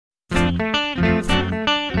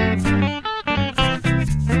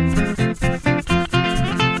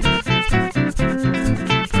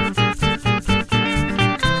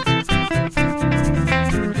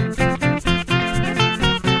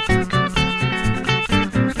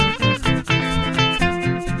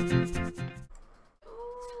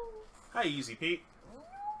Hi, Easy Pete.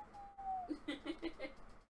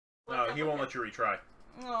 No, he won't let you retry.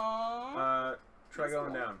 Aww. Try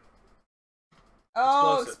going down.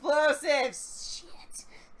 Oh, explosives! Shit.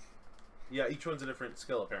 Yeah, each one's a different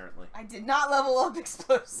skill, apparently. I did not level up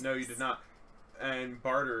explosives. No, you did not. And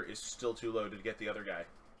barter is still too low to get the other guy.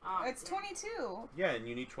 Oh, it's 22. Yeah, and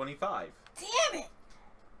you need 25. Damn it!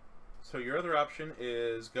 So your other option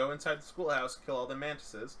is go inside the schoolhouse, kill all the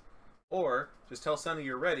mantises, or just tell Sunny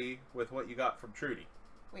you're ready with what you got from Trudy.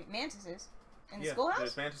 Wait, mantises? In the schoolhouse?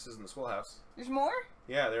 There's mantises in the schoolhouse. There's more?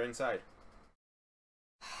 Yeah, they're inside.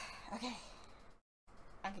 Okay.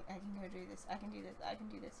 I can go do this. I can do this. I can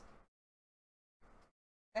do this.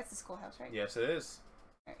 That's the schoolhouse, right? Yes, it is.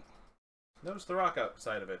 Alright. Notice the rock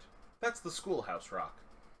outside of it. That's the schoolhouse rock.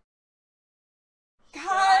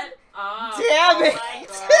 God damn it! My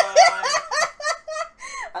God.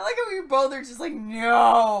 I like how we both are just like,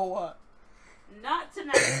 no! Not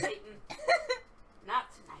tonight, Satan. Not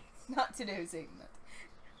tonight. Not today, Satan.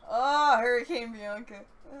 Oh, Hurricane Bianca.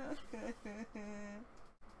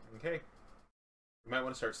 Okay. You might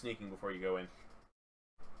want to start sneaking before you go in.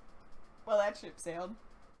 Well, that ship sailed.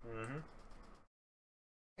 Mm-hmm.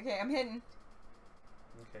 Okay, I'm hidden.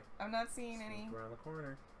 Okay. I'm not seeing Sneak any. around the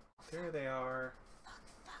corner. There they are. Fuck.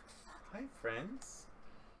 Hi, friends.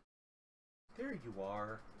 There you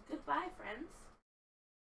are. Goodbye, friends.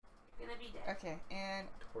 You're gonna be dead. Okay, and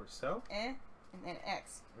Torso. and then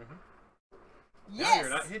X. Mm-hmm. Yes! Now you're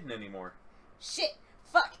not hidden anymore. Shit!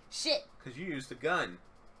 Fuck! Shit! Because you used a gun.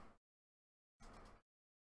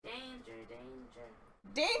 Danger, danger.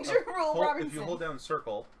 Danger, Roll Robinson! If you hold down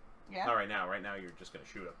circle. Yeah? Not right now. Right now you're just going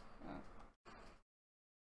to shoot him. Oh.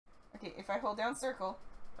 Okay, if I hold down circle.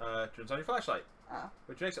 Turns on your flashlight. Oh.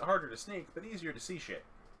 Which makes it harder to sneak, but easier to see shit.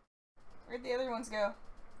 Where'd the other ones go?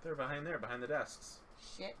 They're behind there, behind the desks.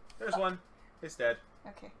 Shit. There's one. It's dead.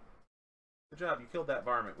 Okay. Good job. You killed that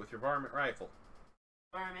varmint with your varmint rifle.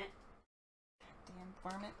 Varmint. Damn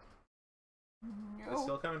varmint. No. It's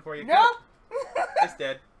still coming for you. No! It's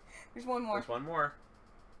dead. There's one more. There's one more.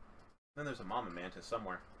 Then there's a mama mantis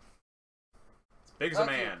somewhere. It's big as a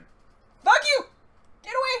Fuck you. man. Fuck you!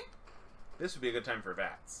 Get away! This would be a good time for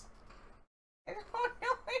VATS. I don't know.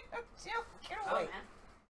 Get Oh, away. man.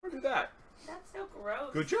 Or do that. That's so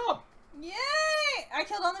gross. Good job. Yay! I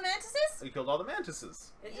killed all the mantises? You killed all the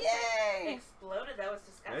mantises. It just Yay! exploded. That was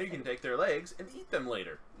disgusting. Now you can take their legs and eat them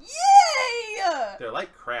later. Yay! They're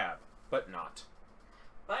like crab, but not.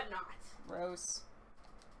 But not. Gross.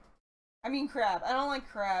 I mean crab. I don't like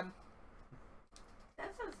crab.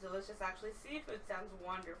 That sounds delicious, actually. Seafood sounds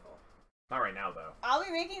wonderful. Not right now, though. I'll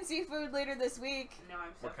be making seafood later this week. No,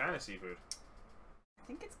 I'm so What kind of seafood? I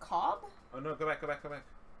think it's cob? Oh no, go back, go back, go back.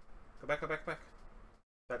 Go back, go back, go back.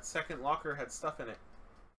 That second locker had stuff in it.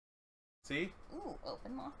 See? Ooh,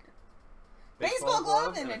 open locker. Baseball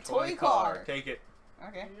glove and a toy car. Take it.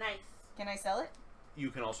 Okay. nice. Can I sell it? You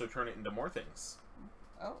can also turn it into more things.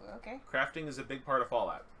 Oh, okay. Crafting is a big part of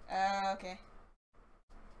Fallout. Okay.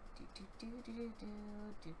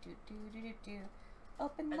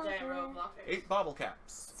 Open A giant row locker. of lockers. 8 bottle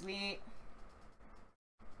caps. Sweet.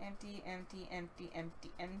 Empty, empty, empty, empty,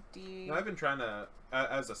 empty. Now, I've been trying to,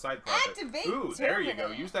 as a side project. Activate Ooh, there you go.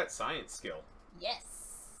 terminal. Use that science skill. Yes.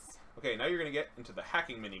 Okay, now you're going to get into the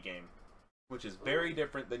hacking minigame, which is very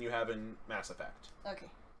different than you have in Mass Effect. Okay.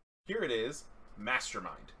 Here it is,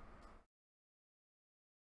 Mastermind.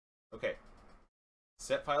 Okay.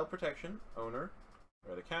 Set file protection, owner,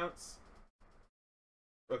 where it counts.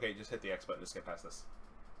 Okay, just hit the X button to skip past this.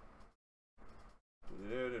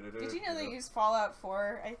 Did you know they used Fallout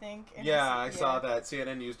 4, I think? Yeah, I saw that.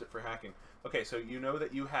 CNN used it for hacking. Okay, so you know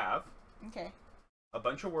that you have Okay. a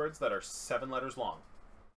bunch of words that are 7 letters long.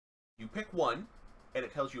 You pick one, and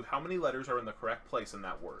it tells you how many letters are in the correct place in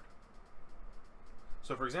that word.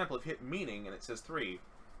 So, for example, if you hit meaning and it says 3,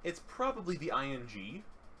 it's probably the ing.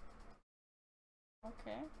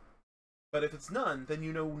 Okay. But if it's none, then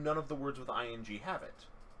you know none of the words with ing have it.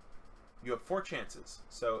 You have 4 chances.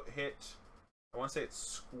 So hit, I want to say it's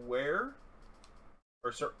square,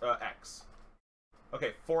 or X.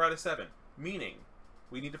 Okay, 4 out of 7. Meaning,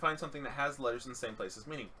 we need to find something that has letters in the same place as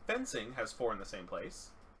meaning. Fencing has 4 in the same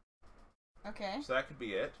place. Okay. So that could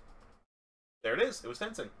be it. There it is. It was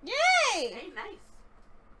fencing. Yay! Hey, nice.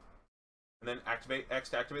 And then activate X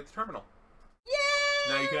to activate the terminal.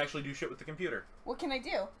 Yay! Now you can actually do shit with the computer. What can I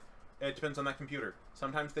do? It depends on that computer.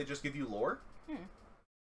 Sometimes they just give you lore. Hmm.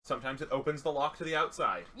 Sometimes it opens the lock to the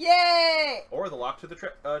outside. Yay! Or the lock to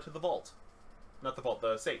the vault. Not the vault,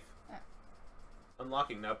 the safe.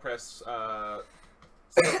 Unlocking. Now press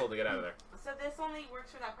circle to get out of there. So this only works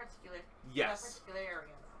for that particular Yes. that particular area,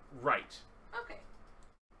 though. Right. Okay.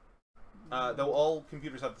 Though all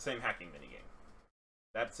computers have the same hacking minigame.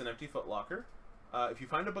 That's an empty footlocker. If you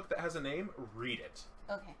find a book that has a name, read it.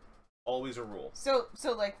 Okay. Always a rule. So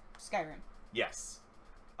like Skyrim. Yes.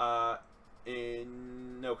 No,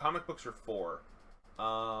 comic books are 4.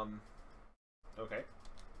 Okay.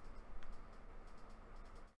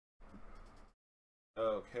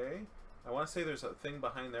 Okay. I want to say there's a thing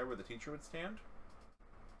behind there where the teacher would stand.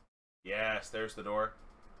 Yes, there's the door.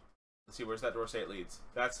 Let's see, where's that door say it leads?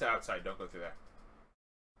 That's to outside, don't go through there.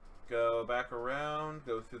 Go back around,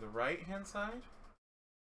 go through the right-hand side.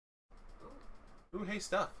 Ooh, hey,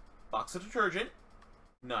 stuff. Box of detergent.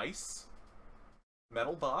 Nice.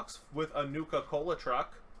 Metal box with a Nuka-Cola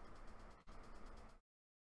truck.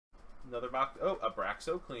 Another box. Oh, a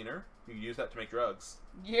Braxo cleaner. You can use that to make drugs.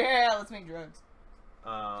 Yeah, let's make drugs.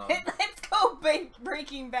 Let's go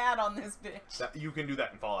Breaking Bad on this bitch. You can do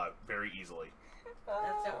that in Fallout very easily. That's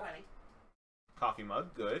so funny. Coffee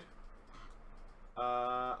mug, good.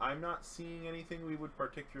 I'm not seeing anything we would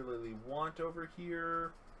particularly want over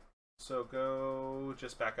here. So go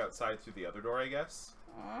just back outside through the other door, I guess.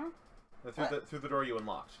 Through the door you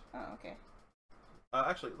unlocked. Oh, okay.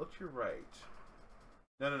 Actually, look to your right.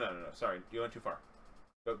 No. Sorry, you went too far.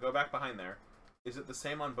 Go back behind there. Is it the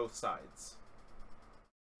same on both sides?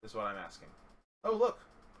 Is what I'm asking. Oh, look!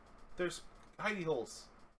 There's hidey holes.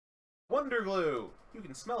 Wonder glue! You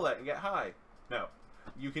can smell that and get high. No.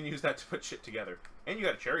 You can use that to put shit together. And you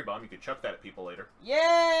got a cherry bomb. You could chuck that at people later.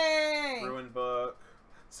 Yay! Ruin book.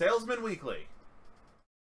 Salesman Weekly.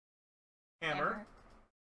 Hammer.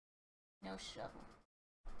 No shovel.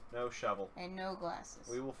 No shovel. And no glasses.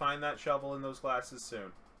 We will find that shovel in those glasses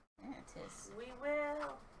soon. Yeah, it is. We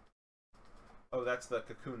will. Oh, that's the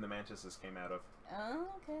cocoon the mantises came out of. Oh,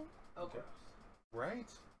 okay. Okay. Right?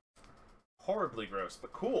 Horribly gross,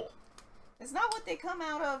 but cool. It's not what they come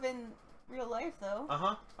out of in real life, though.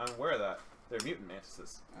 Uh-huh. I'm aware of that. They're mutant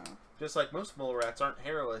mantises. Oh. Just like most mole rats aren't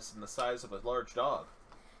hairless and the size of a large dog.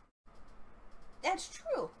 That's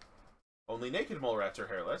true. Only naked mole rats are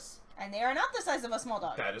hairless. And they are not the size of a small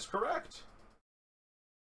dog. That is correct.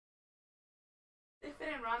 They fit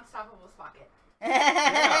in Ron Stoppable's pocket.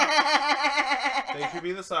 They should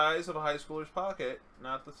be the size of a high schooler's pocket,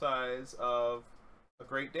 not the size of a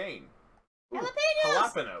Great Dane. Ooh,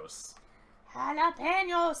 Jalapenos!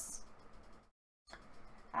 Jalapenos!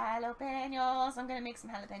 Jalapenos! I'm gonna make some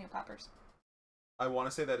jalapeno poppers. I want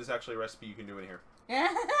to say that is actually a recipe you can do in here.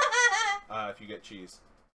 If you get cheese.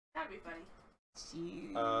 That'd be funny.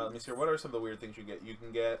 Cheese. Let me see. What are some of the weird things you get? You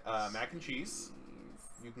can get mac and cheese.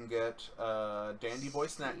 You can get Dandy Boy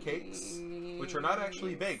snack cakes, which are not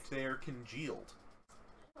actually baked; they are congealed.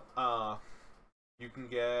 You can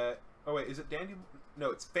get. Oh wait, is it Dandy?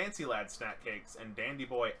 No, it's Fancy Lad snack cakes and Dandy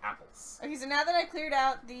Boy apples. Okay, so now that I cleared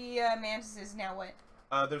out the mantises, now what?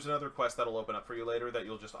 There's another quest that'll open up for you later that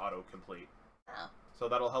you'll just auto complete. Oh. So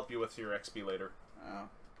that'll help you with your XP later. Oh.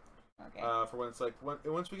 Okay. For when it's like,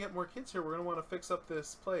 once we get more kids here, we're gonna want to fix up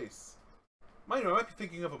this place. Mind you, I might be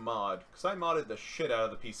thinking of a mod, because I modded the shit out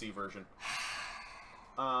of the PC version.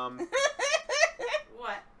 What?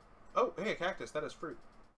 Oh, hey, a cactus. That is fruit.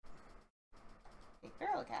 Big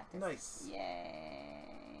barrel cactus. Nice. Yay.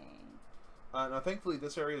 Now, thankfully,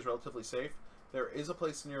 this area is relatively safe. There is a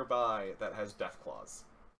place nearby that has death claws.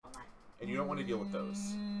 Oh my. And you don't want to deal with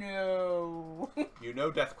those. No. You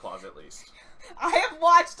know death claws, at least. I have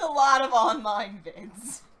watched a lot of online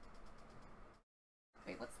vids.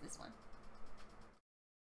 Wait, what's this one?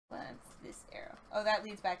 What's this arrow? Oh, that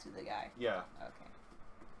leads back to the guy. Yeah. Okay.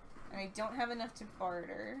 And I don't have enough to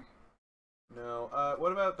barter. No.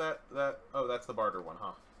 What about that? Oh, that's the barter one,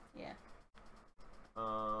 huh? Yeah.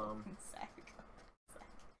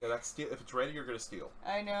 Yeah, that's steal. If it's ready, you're gonna steal.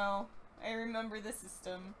 I know. I remember the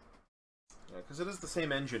system. Yeah, because it is the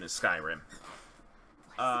same engine as Skyrim.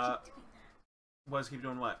 Why does it keep doing that? Why does it keep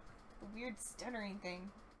doing what? The weird stuttering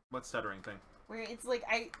thing. What stuttering thing? Where it's like,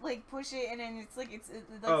 I like push it and then it's like, it's like...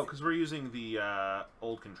 Oh, because we're using the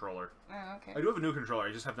old controller. Oh, okay. I do have a new controller,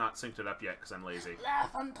 I just have not synced it up yet because I'm lazy. La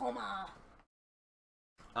Fantoma!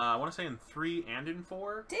 I want to say in 3 and in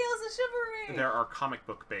 4, Tales of Chivalry! there are comic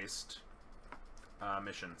book based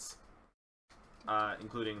missions.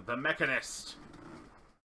 Including the Mechanist.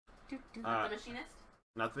 Not the machinist?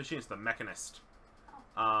 Not the Machinist, the Mechanist.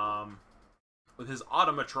 With his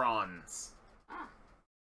automatrons. Ah.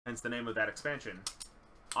 Hence the name of that expansion.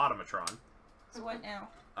 Automatron. So what now?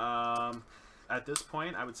 At this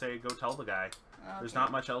point, I would say go tell the guy. Okay. There's not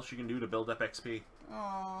much else you can do to build up XP.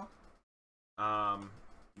 Aww.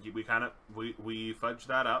 We kind of, we fudged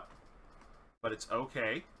that up. But it's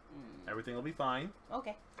okay. Everything will be fine.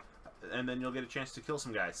 Okay. And then you'll get a chance to kill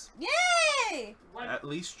some guys. Yay! Yay! What? At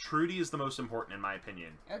least Trudy is the most important, in my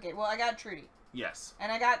opinion. Okay, well, I got Trudy. Yes.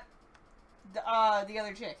 And I got the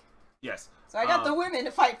other chick. Yes. So I got the women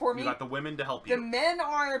to fight for me. You got the women to help The you. men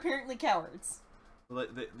are apparently cowards.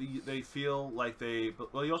 They feel like they...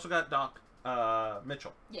 Well, you also got Doc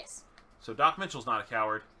Mitchell. Yes. So Doc Mitchell's not a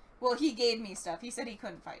coward. Well, he gave me stuff. He said he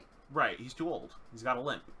couldn't fight. Right, he's too old. He's got a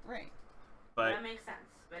limp. Right. But That makes sense.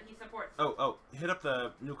 But he supports. oh, hit up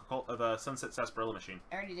the the Sunset Sarsaparilla machine.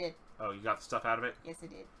 I already did. Oh, you got the stuff out of it? Yes, I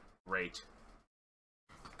did. Great.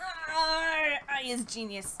 I is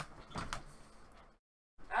genius.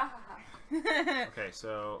 Ah. Okay,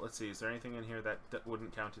 so let's see. Is there anything in here that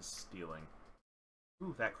wouldn't count as stealing?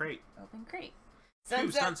 Ooh, that crate. Open crate.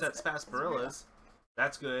 Two Sunset Sarsaparillas.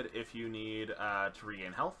 That's good if you need to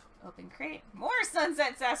regain health. Open crate. More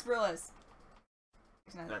sunset sarsaparillas.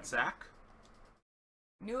 That sack.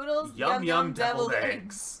 Noodles. Yum Yum deviled deviled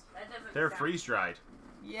eggs. That doesn't They're sound- freeze dried.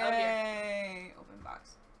 Yay! Open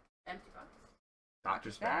box. Empty box.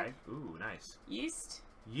 Doctor's bag. Ooh, nice. Yeast.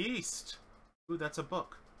 Yeast. Ooh, that's a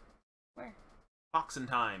book. Where? Boxing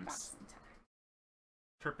Times. Boxing time.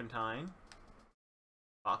 Turpentine.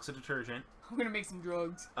 Box of detergent. I'm gonna make some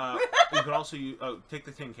drugs. You could also use... Oh, take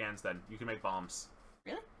the tin cans then. You can make bombs.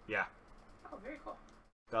 Really? Yeah. Oh, very cool.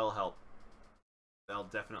 That'll help. That'll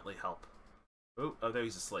definitely help. Oh, there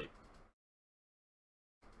he's asleep.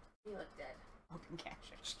 You look dead. Open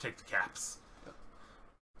cache. Just take the caps.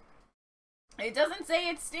 It doesn't say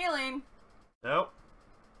it's stealing. Nope.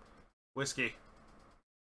 Whiskey.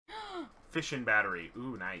 Fission battery.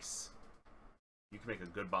 Ooh, nice. You can make a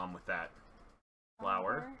good bomb with that.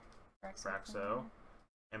 Flour. Fraxo.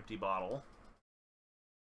 Empty bottle.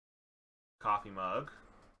 Coffee mug.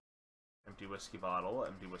 Empty whiskey bottle.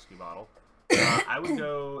 Empty whiskey bottle. I would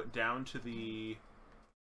go down to the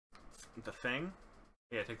thing.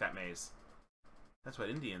 Yeah, take that maize. That's what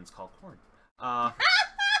Indians call corn.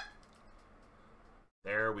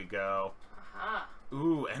 There we go. Aha.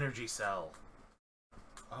 Ooh, energy cell.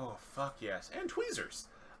 Oh, fuck yes. And tweezers.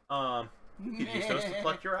 You could use those to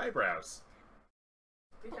pluck your eyebrows.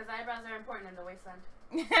 Because eyebrows are important in the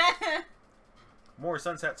wasteland. More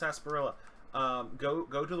Sunset Sarsaparilla.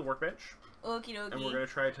 Go to the workbench. Okie dokie. And we're going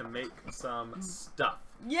to try to make some stuff.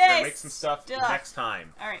 Yes! We're gonna make some stuff next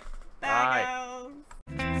time. Alright. Bye.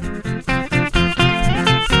 Bye, guys.